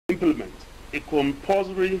implement a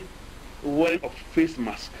compulsory wearing of face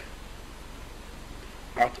mask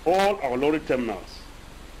at all our lorry terminals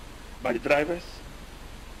by the drivers,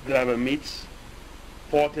 driver mates,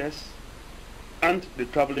 porters, and the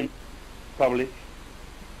traveling public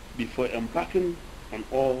before embarking on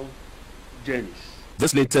all journeys.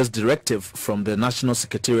 This latest directive from the National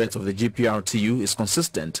Secretariat of the GPRTU is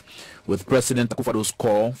consistent with President Akufo-Addo's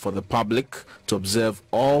call for the public to observe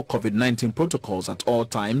all COVID-19 protocols at all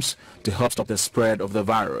times to help stop the spread of the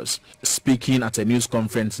virus. Speaking at a news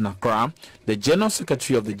conference in Accra, the General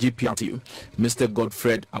Secretary of the GPRTU, Mr.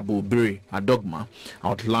 Godfred Abubiri Adogma,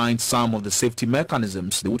 outlined some of the safety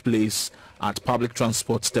mechanisms they would place at public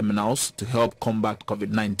transport terminals to help combat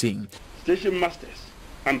COVID-19. Station masters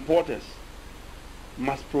and porters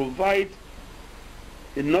must provide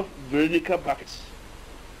enough vinegar buckets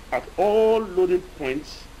at all loading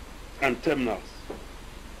points and terminals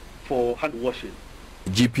for hand washing.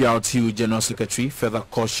 The GPRTU General Secretary further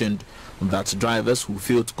cautioned that drivers who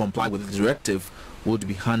fail to comply with the directive would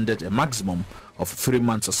be handed a maximum of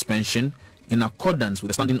 3-month suspension in accordance with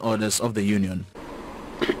the standing orders of the union.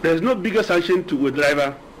 There is no bigger sanction to a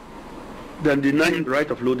driver than denying the right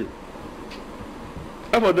of loading.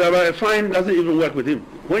 For a driver, a fine doesn't even work with him.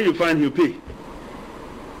 When you fine, you pay.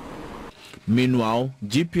 Meanwhile,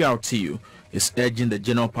 GPRTU is urging the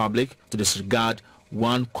general public to disregard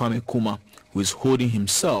one Kwame Kuma, who is holding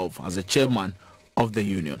himself as the chairman of the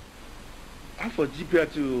union. And for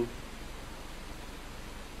GPRTU,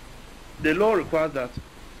 the law requires that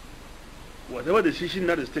whatever decision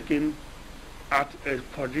that is taken at a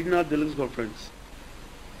coordinated delegates conference,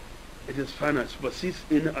 it is final, supersedes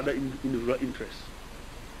any other individual interest.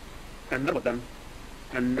 And that was done.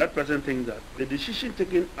 And that person thinks that the decision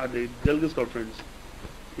taken at the delegates conference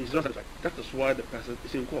is not satisfied. That is why the person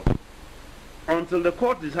is in court. Until the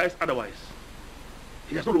court decides otherwise,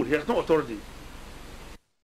 he has no rule, he has no authority